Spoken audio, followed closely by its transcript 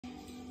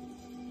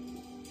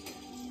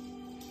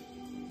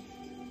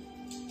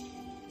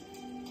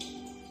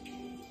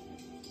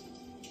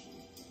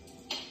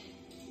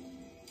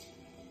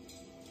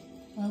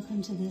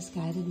Welcome to this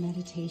guided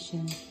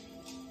meditation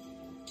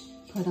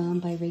put on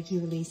by Reiki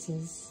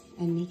Releases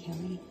and me,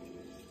 Kelly.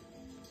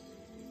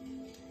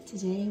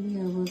 Today we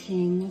are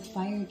working with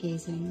fire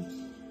gazing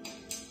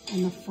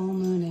and the full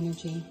moon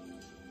energy.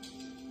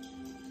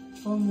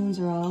 Full moons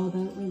are all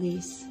about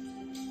release,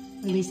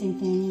 releasing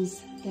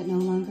things that no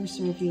longer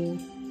serve you,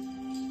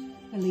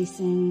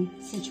 releasing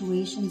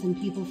situations and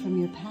people from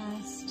your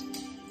past,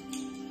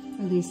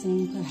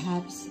 releasing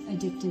perhaps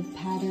addictive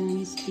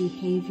patterns,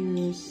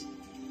 behaviors,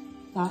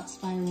 thought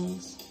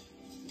spirals,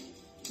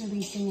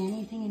 releasing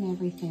anything and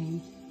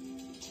everything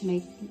to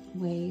make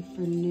way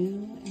for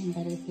new and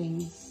better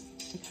things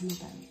to come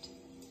about.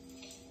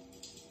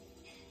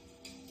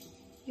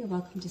 You're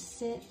welcome to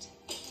sit,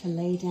 to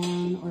lay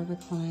down or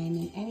recline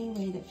in any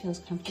way that feels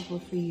comfortable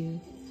for you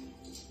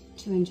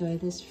to enjoy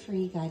this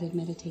free guided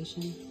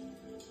meditation.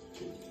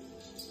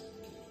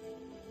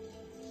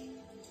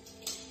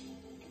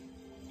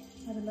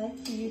 I would like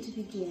for you to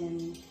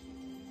begin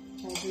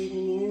by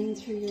breathing in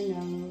through your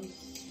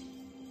nose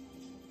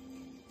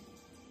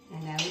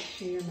and out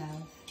through your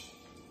mouth.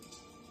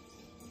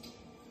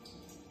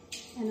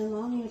 And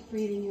along with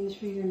breathing in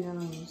through your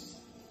nose,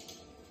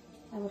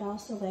 I would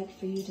also like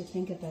for you to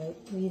think about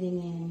breathing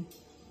in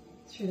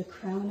through the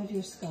crown of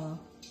your skull,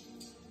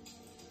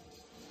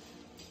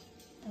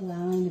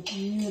 allowing the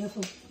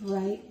beautiful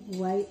bright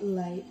white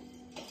light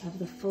of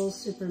the full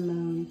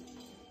supermoon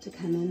to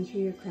come in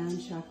through your crown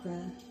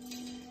chakra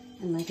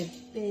and like a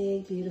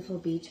big beautiful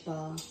beach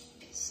ball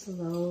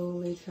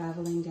slowly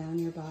traveling down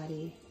your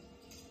body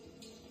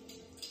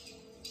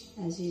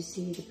as you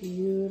see the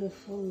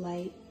beautiful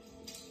light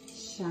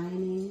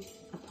shining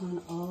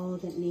upon all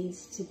that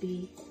needs to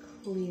be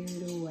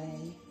cleared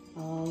away,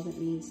 all that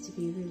needs to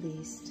be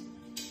released.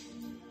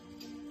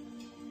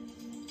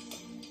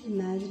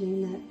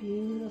 Imagining that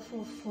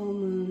beautiful full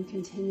moon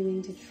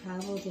continuing to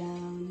travel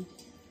down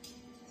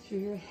through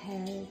your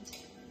head,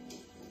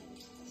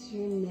 through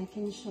your neck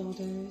and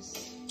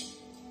shoulders,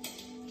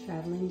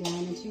 traveling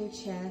down into your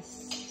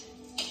chest,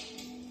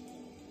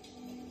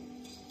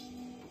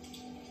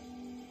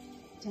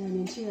 down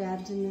into your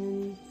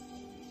abdomen,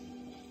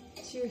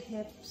 to your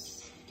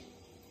hips,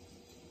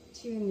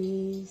 to your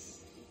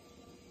knees,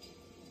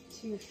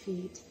 to your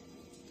feet,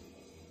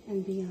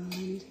 and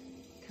beyond,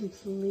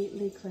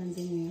 completely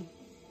cleansing you.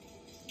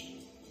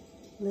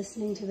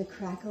 Listening to the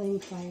crackling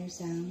fire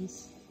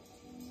sounds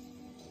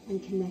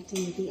and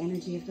connecting with the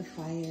energy of the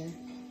fire.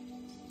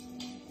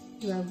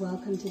 You are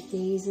welcome to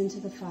gaze into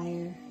the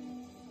fire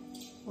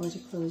or to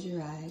close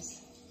your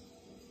eyes.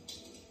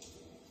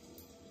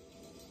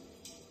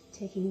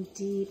 Taking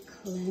deep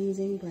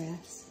cleansing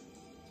breaths.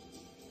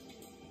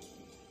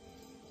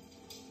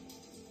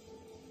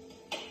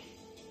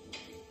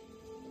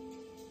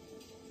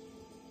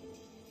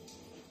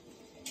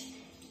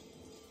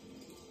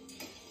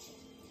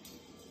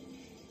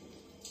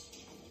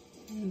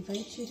 I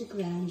invite you to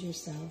ground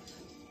yourself.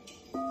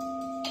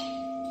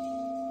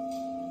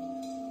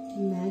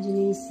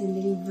 Imagining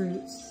sending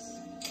roots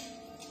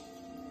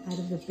out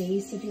of the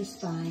base of your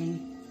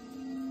spine,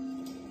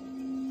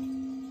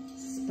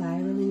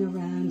 spiraling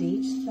around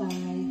each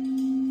thigh,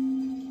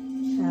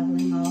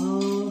 traveling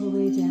all the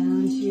way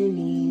down to your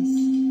knees.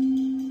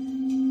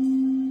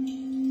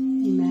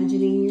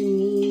 Imagining your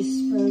knees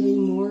sprouting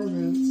more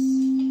roots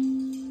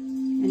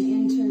and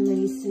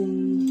interlacing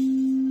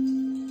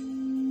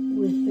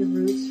with the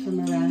roots from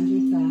around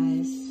your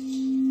thighs,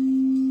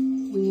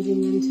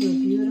 weaving into a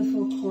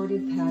beautiful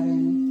corded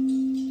pattern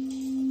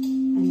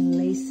and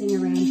lacing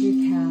around your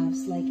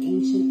calves like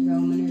ancient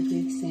Roman or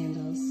Greek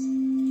sandals.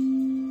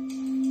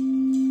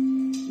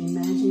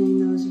 Imagining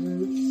those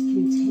roots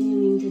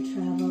continuing to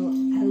travel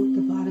out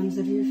the bottoms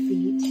of your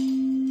feet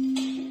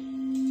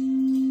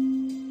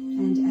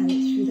and out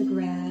through the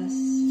grass,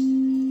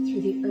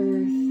 through the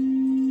earth,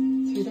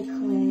 through the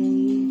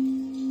clay,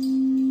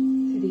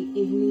 through the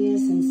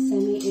igneous and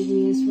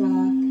semi-igneous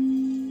rock,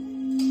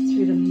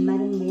 through the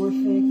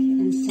metamorphic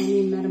and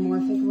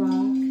semi-metamorphic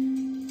rock,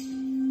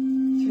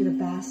 through the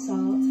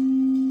basalt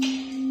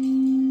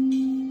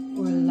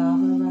or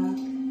lava rock,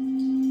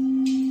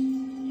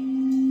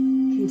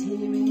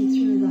 continuing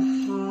through the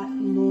hot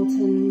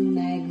molten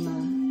magma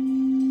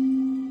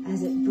as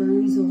it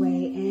burns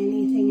away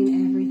anything and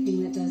everything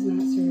that does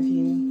not serve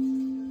you,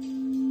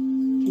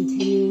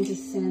 continuing to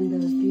send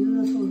those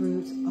beautiful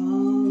roots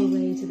all the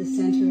way to the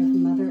center of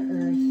Mother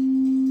Earth,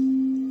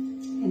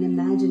 and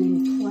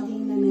imagining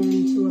plugging them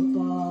into a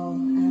ball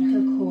at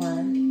her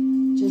core,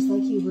 just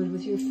like you would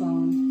with your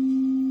phone.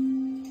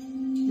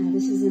 Now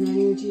this is an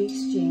energy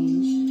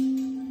exchange.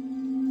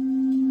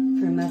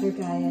 For Mother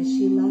Gaia,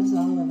 she loves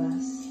all of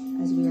us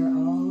as we are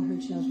all her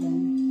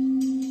children.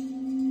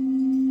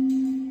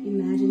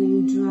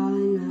 Imagining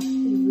drawing up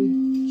the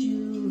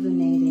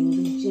rejuvenating,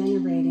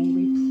 regenerating,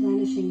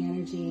 replenishing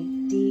energy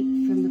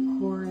deep from the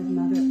core of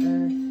Mother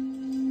Earth,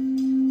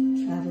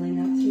 traveling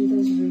up through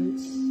those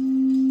roots,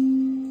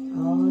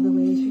 all the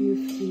way through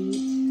your feet,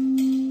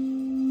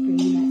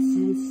 bringing that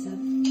sense of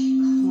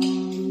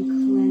calm,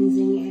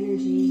 cleansing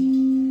energy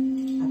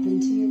up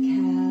into your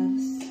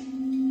calves,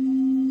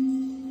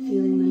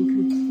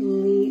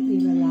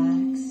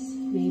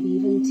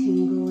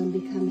 feeling tingle and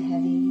become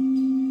heavy.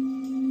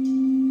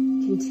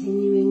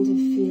 Continuing to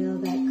feel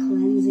that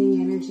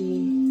cleansing energy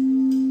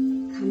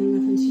coming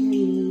up into your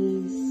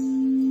knees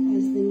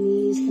as the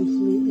knees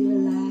completely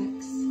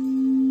relax.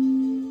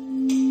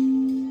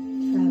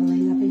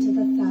 Traveling up into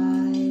the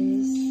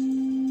thighs,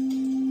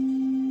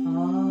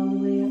 all the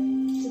way up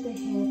to the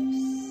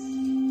hips.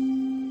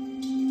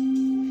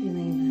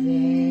 Feeling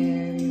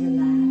very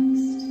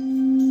relaxed.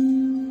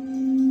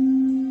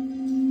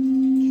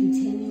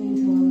 Continuing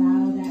to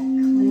allow that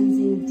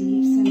cleansing,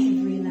 deep sense of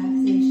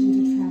relaxation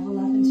to travel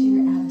up into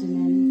your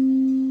abdomen,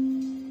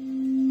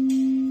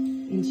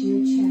 into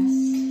your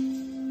chest,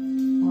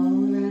 all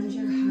around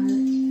your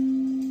heart,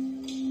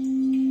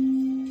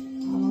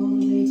 all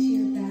the way to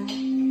your back,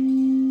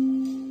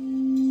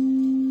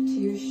 to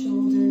your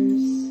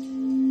shoulders,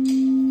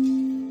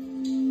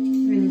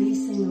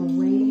 releasing the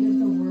weight of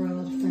the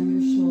world from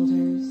your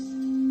shoulders,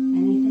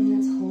 anything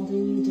that's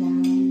holding you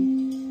down,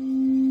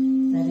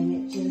 letting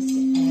it just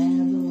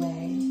ebb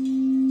away.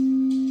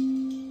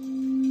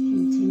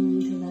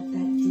 Continuing to let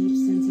that deep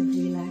sense of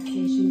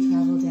relaxation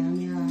travel down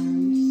your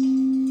arms,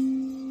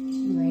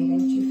 right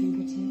out your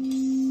fingertips,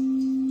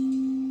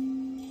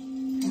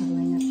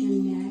 traveling up your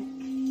neck,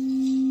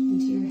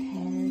 into your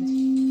head,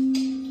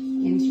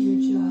 into your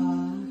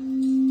jaw,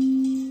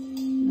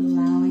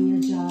 allowing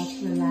your jaw to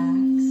relax,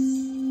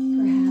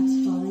 perhaps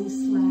falling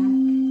slack,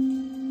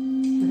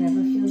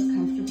 whatever feels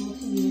comfortable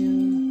to you,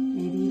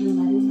 maybe even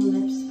letting the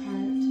lips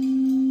part,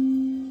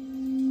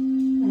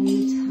 letting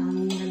the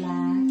tongue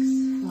relax,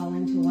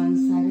 falling to one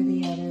side or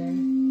the other,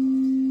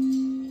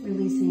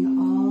 releasing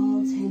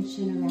all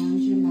tension around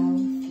your mouth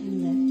and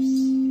lips,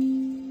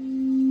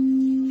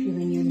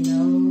 feeling your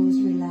nose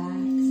relax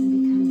and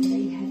become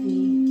very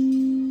heavy,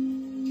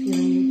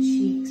 feeling your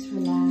cheeks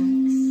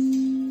relax,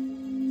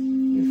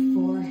 your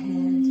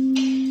forehead,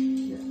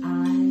 your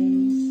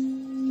eyes,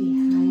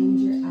 behind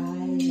your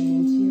eyes and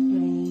into your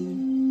brain,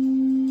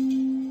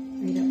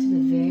 right up to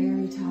the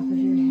very top of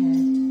your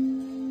head,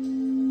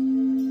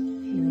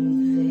 feeling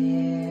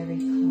very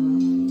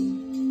calm,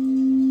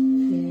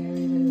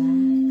 very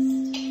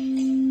relaxed,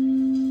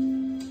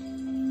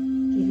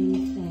 giving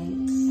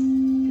thanks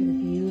for the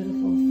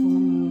beautiful full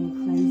moon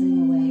cleansing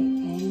away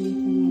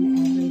anything and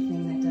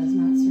everything that does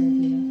not serve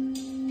you,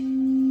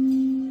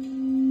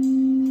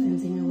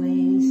 cleansing away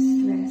any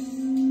stress,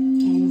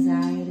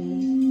 anxiety,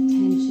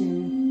 tension,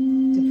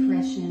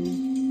 depression,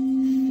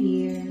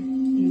 fear,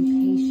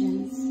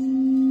 impatience,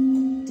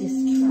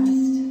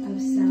 distrust of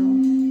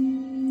self,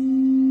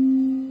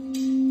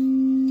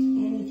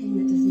 anything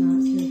that does not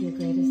serve your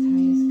greatest,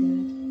 highest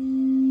good,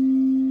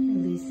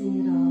 releasing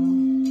it all,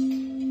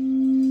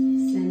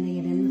 sending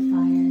it in the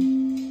fire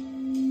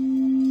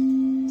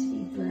to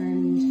be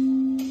burned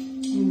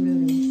and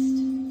released,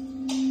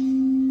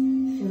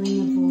 filling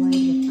the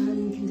void with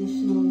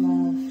unconditional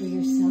love for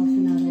yourself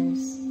and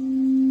others,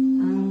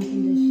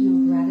 unconditional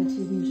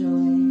gratitude and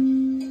joy,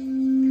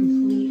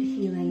 complete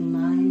healing,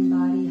 mind,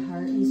 body,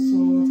 heart, and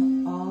soul to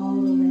all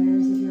the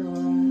layers of your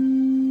aura,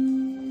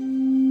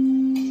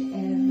 to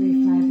every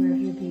fiber of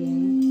your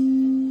being.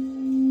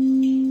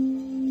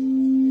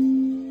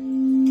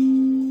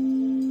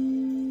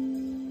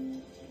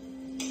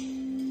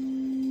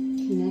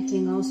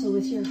 Connecting also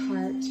with your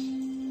heart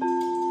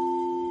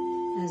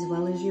as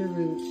well as your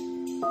root.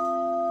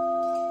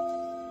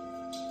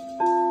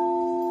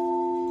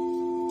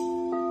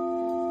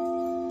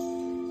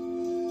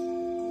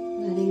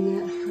 Letting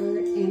that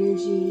heart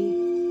energy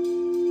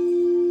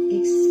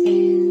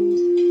expand,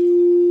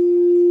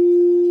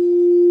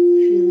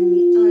 feeling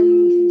the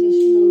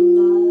unconditional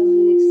love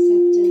and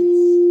acceptance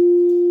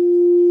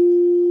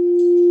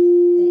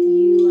that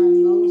you are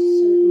most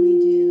certainly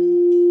due.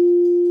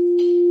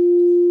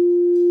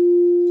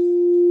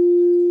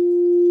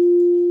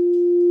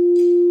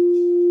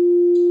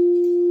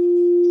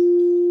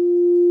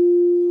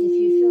 If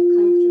you feel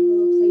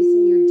comfortable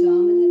placing your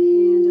dominant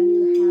hand on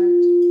your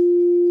heart,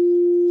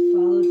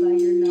 followed by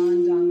your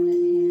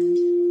non-dominant hand,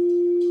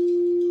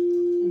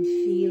 and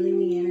feeling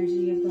the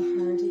energy of the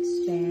heart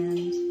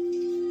expand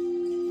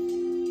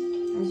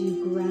as you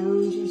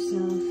ground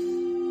yourself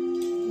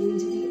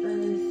into the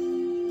earth,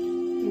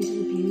 into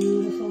the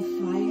beautiful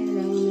fire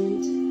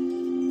element.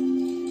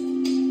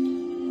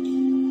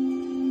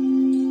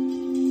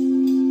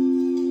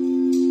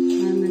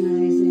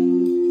 Harmonizing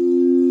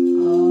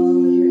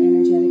all of your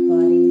energetic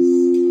bodies.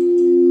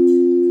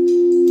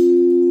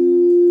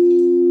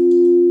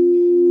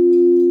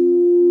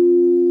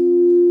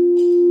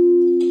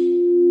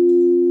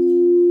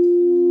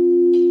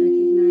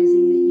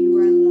 Recognizing that you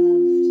are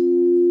loved,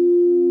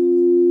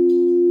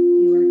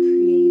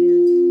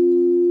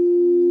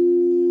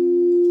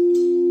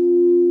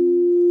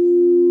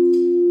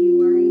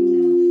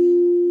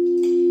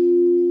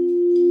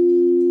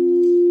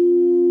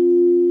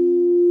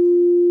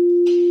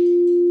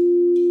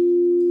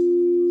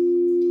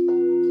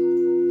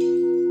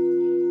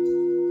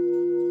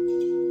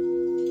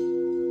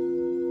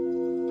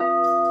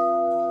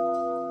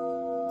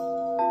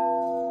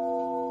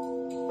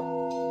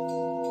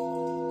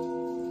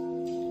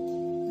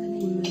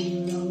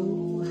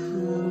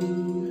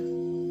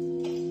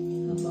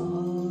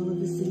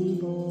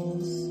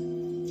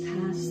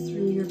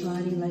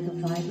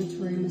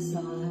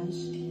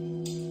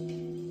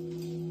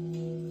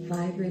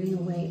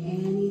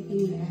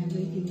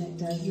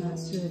 not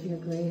serve your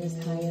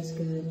greatest, highest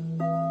good.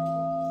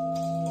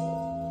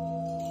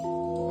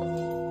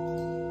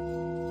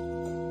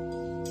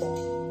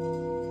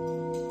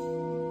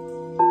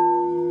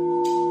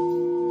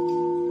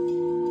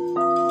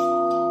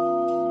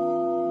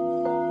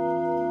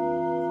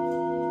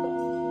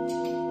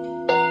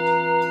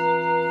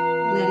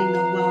 Letting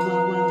the wah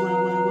wah wah wah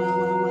wah wah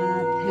wah wah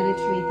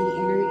penetrate the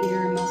inner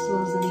ear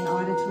muscles and the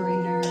auditory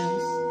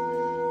nerves,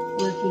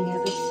 working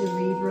at the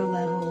cerebral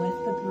level with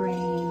the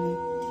brain,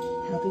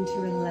 helping to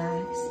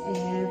relax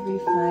every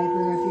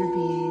fiber of your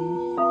being.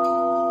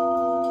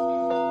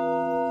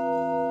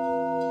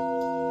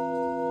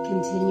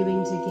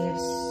 Continuing to give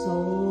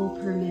soul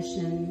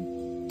permission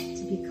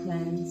to be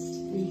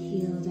cleansed and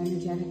healed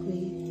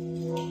energetically,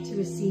 to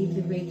receive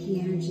the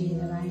Reiki energy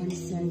that I am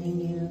sending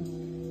you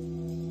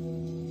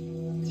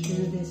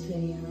through this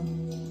video,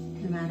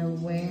 no matter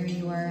where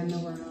you are in the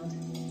world,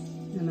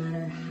 no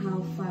matter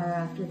how far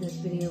after this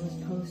video was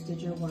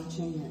posted you're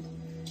watching it,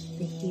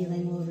 the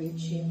healing will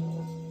reach you,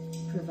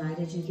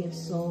 provided you give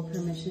soul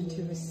permission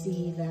to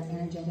receive that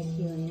energetic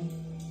healing,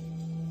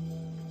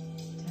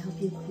 to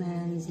help you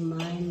cleanse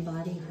mind,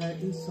 body, heart,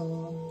 and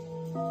soul.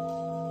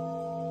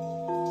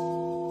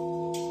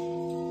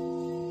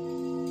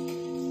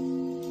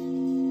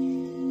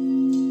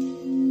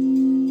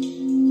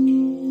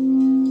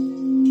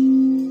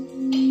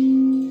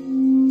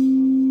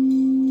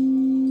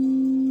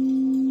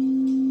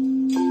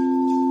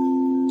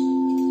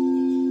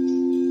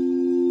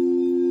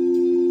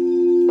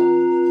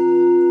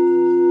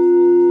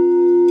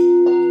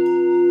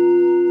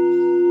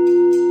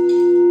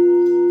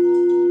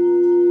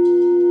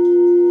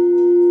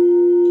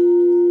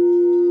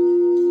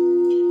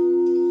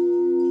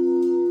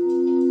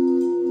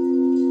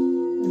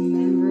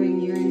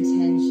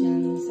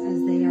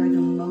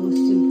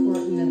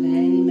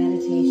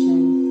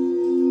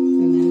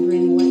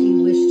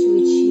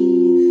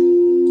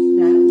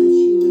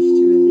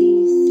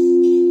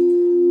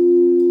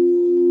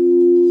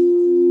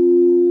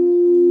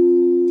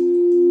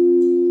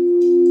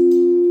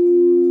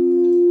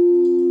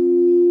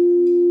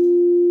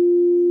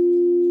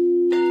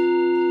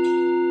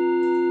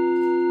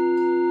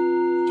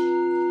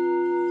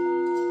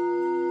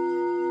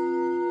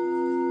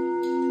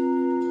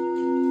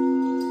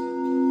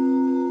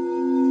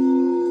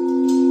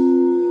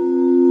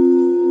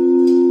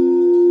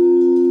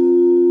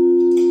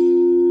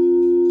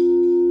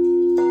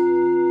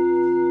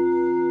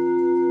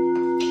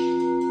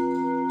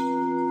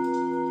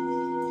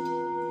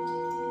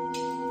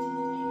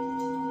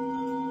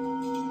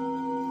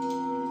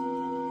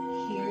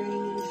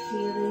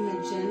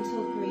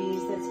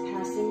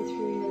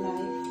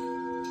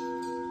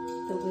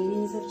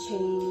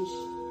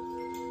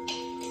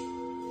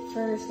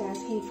 First,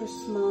 asking for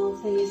small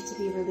things to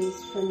be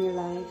released from your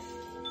life,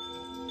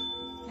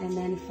 and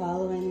then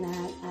following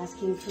that,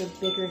 asking for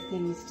bigger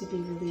things to be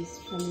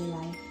released from your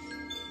life.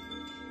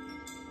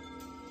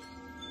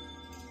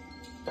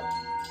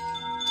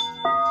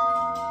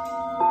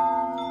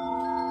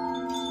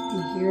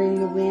 And hearing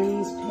the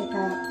winds pick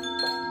up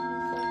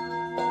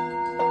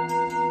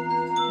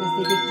as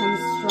they become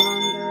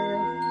stronger.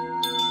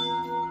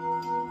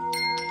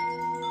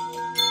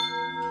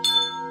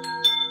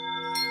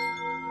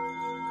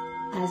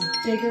 As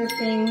bigger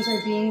things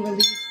are being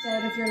released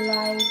out of your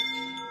life,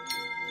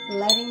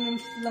 letting them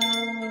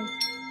flow,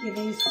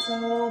 giving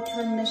soul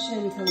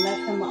permission to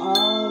let them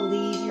all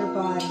leave your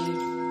body.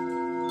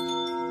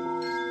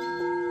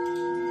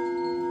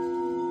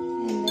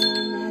 And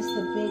then as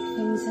the big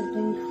things have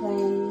been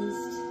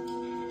cleansed,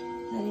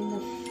 letting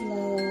the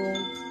flow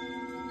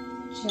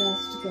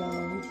just go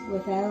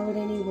without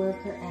any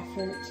work or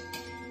effort.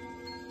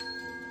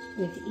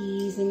 With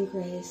ease and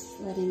grace,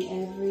 letting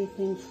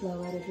everything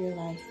flow out of your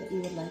life that you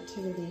would like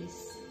to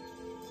release.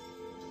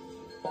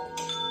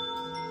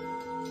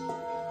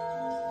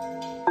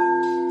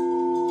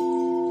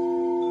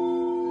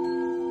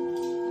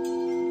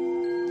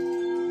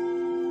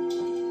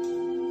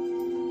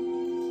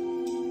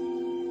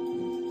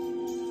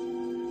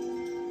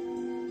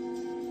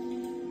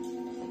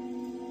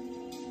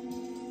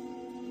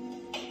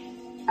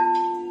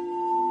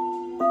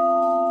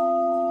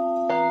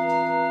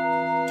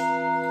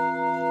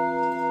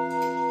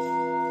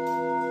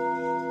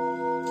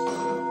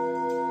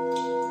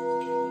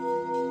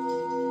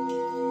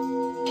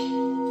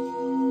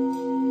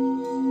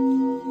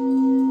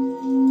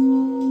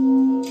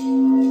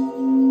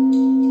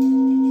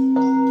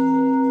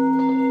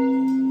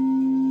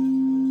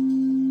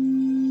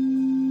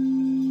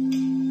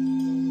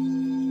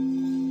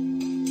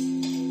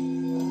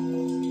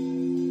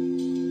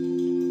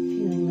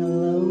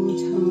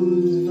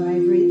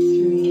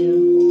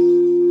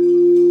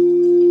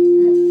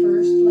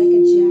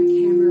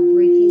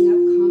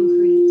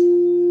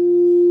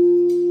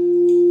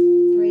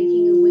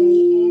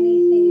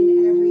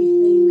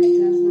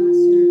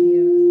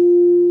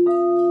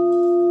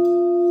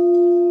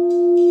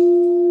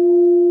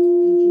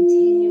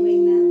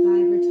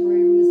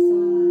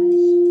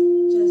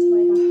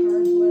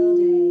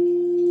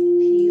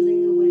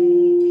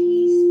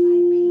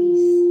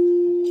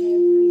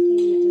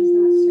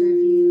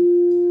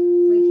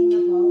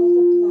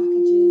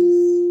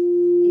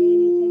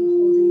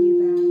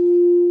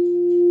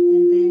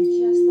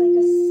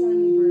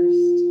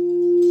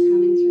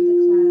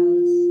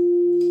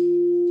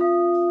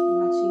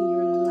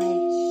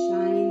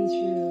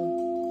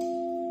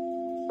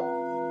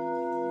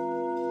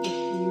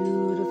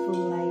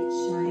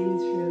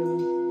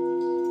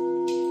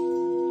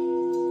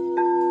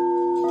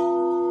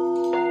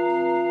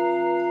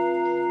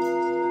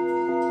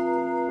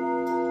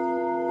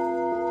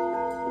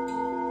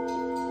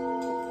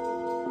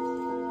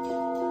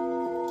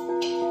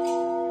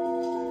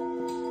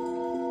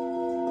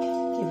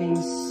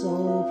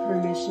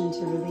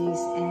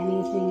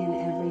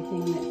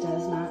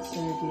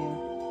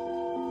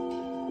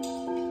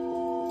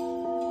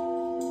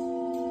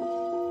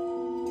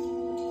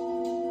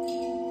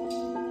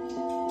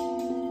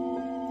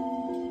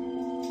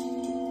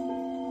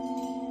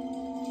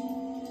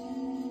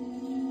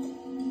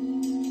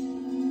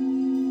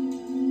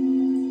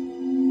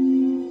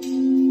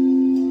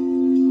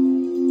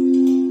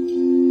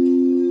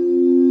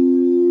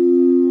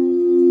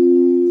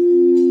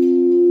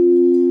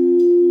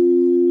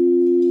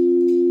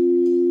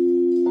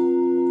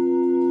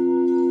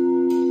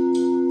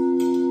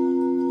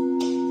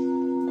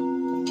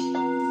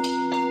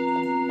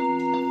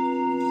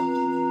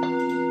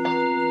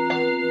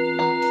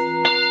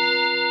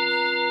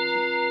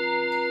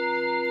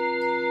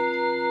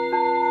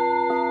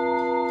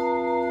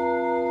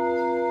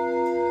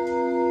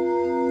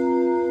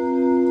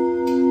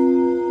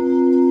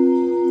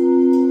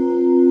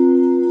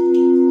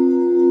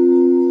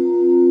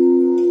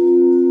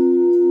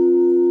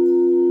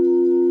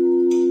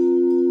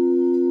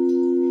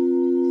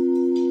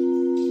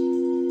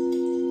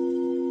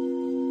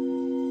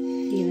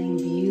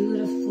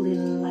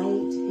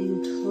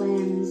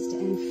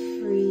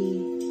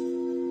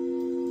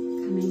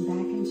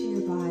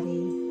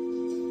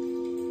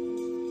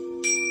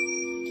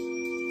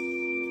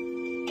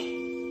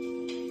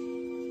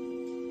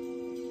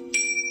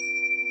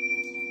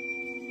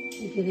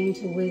 Beginning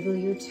to wiggle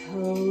your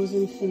toes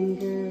and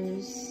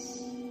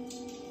fingers.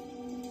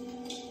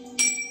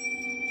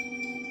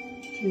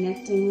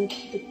 Connecting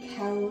with the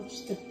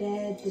couch, the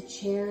bed, the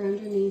chair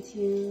underneath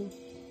you.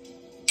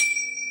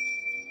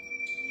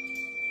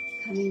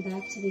 Coming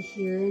back to the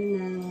here and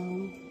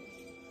now.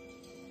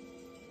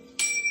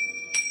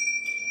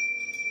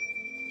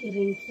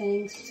 Giving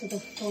thanks to the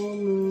full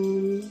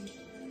moon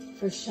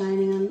for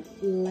shining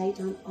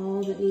light on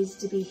all that needs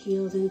to be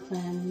healed and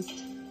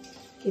cleansed.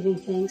 Giving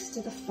thanks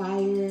to the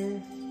fire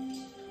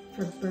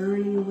for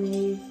burning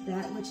away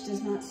that which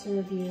does not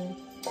serve you.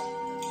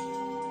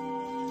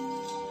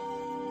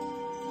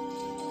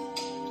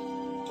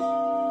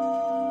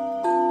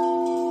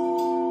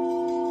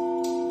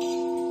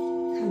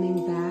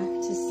 Coming back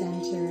to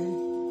center,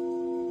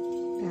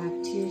 back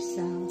to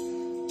yourself.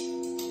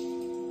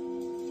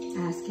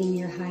 Asking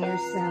your higher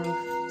self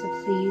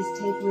to please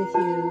take with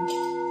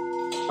you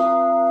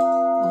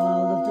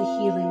all of the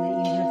healing that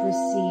you have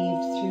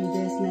received through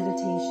this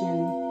meditation.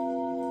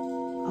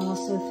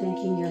 Also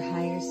thanking your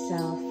higher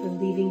self for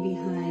leaving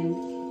behind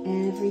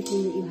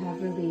everything that you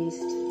have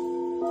released.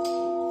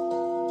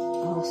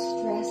 All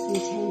stress and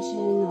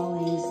tension, all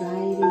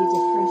anxiety,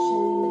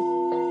 depression,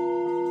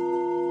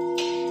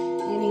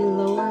 any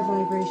lower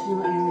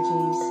vibrational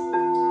energies.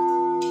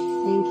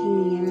 Thanking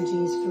the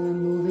energies for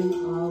removing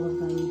all of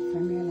them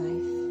from your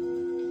life.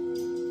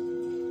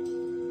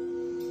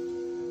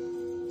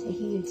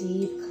 Taking a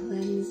deep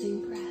cleansing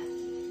breath.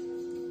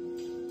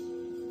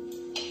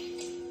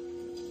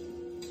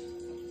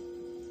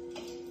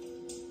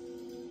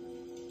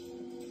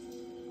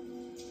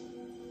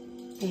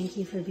 Thank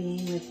you for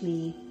being with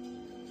me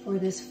for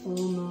this full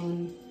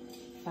moon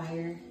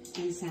fire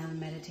and sound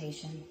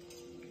meditation,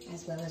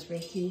 as well as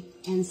Reiki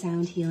and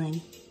sound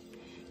healing.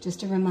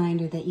 Just a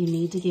reminder that you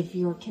need to give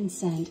your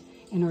consent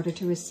in order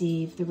to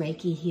receive the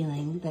Reiki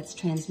healing that's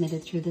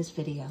transmitted through this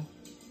video.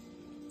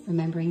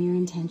 Remembering your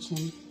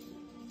intention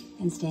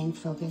and staying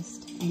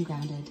focused and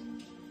grounded.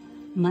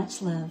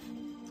 Much love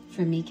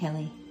from me,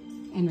 Kelly,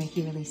 and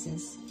Reiki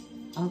Releases.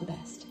 All the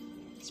best.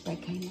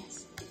 Spread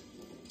kindness.